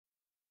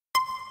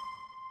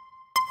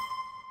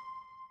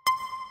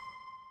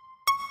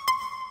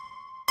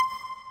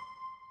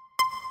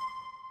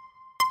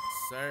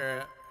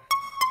sir.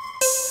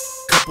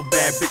 Couple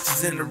bad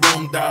bitches in the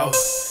room, though.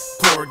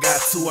 Cora got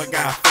 2, I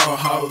got 4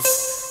 hoes.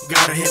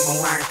 Gotta hit my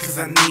line cause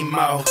I need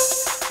more.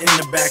 In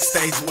the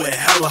backstage with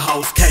hella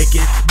hoes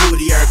caking,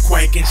 booty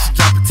earthquaking. She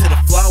drop it to the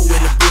floor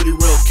with the booty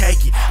real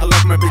cakey. I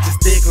love my bitches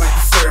dick like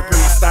the syrup in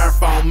my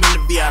styrofoam. In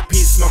the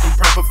VIP smoking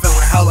proper,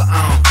 feeling hella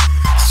on.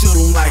 Shoot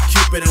 'em like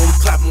Cupid and we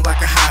clap 'em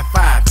like a high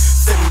five.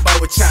 Sitting bow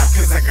with chop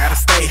cause I gotta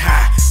stay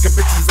high. Got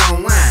bitches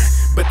online,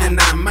 but they're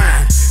not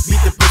mine.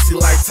 Beat the pussy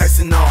like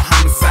Tyson, no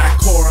homicide.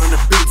 Core on the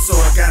beat, so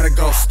I gotta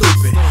go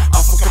stupid.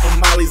 Off a couple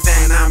mollies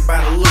and I'm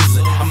about to lose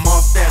it. I'm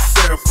off that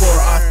syrup,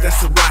 Core off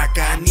that's a rock.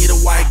 I need a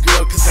white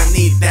girl cause I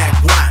need that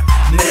guap,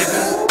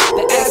 nigga.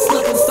 The ass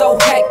looking so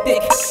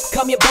hectic.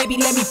 Come here, baby,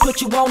 let me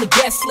put you on the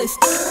guest list.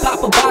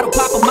 Pop a bottle,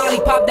 pop a molly,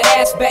 pop the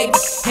ass, baby.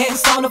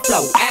 Hands on the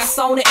floor, ass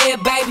on the air,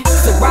 baby.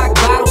 So rock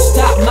bottles,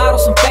 top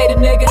models, some faded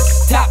nigga.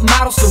 Top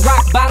models, so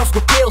rock bottles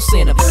with pills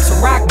in them. So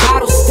rock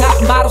bottles,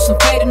 top models, some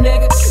faded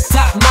nigga.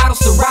 Top models,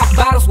 so rock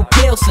bottles with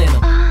pills in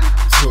them.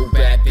 2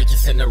 bad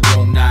bitches in the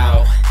room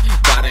now.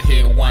 Gotta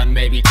hit 1,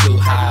 maybe 2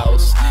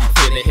 house.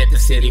 Finna hit the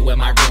city with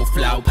my roof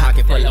flow.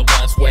 Pocket full of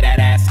ones where that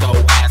ass go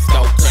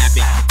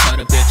clapping. Tell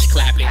the bitch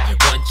clapping.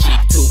 1 cheek,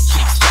 2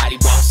 cheeks, shawty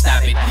won't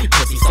stop it.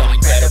 Pussy so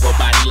incredible,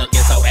 body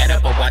looking so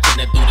edible. Watching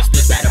her do the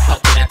split, grab a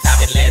poke to that top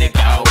and let it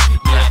go.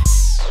 Yeah,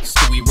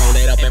 Stewy roll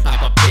it up and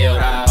pop a pill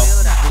out.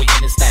 We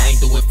in this thing,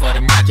 do it for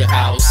the Roger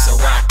house. So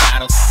rock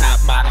bottles, top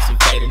models, some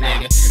faded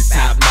nigga.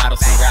 Top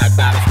models, and rock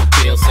bottles with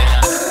pills in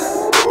her.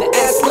 The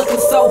ass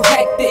looking so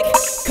hectic.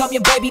 Come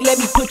here, baby, let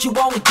me put you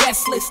on the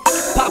guest list.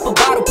 Pop a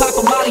bottle, pop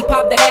a molly,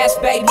 pop the ass,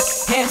 baby.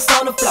 Hands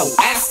on the floor,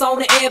 ass on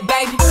the air,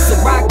 baby. So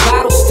rock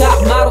bottles,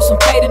 top models, some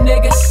faded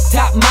nigga.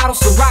 Top models,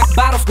 so rock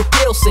bottles with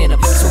pills in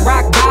them. So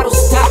rock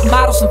bottles, top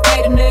models, some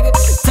faded nigga.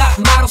 Top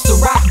models, so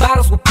rock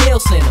bottles with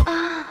pills in them.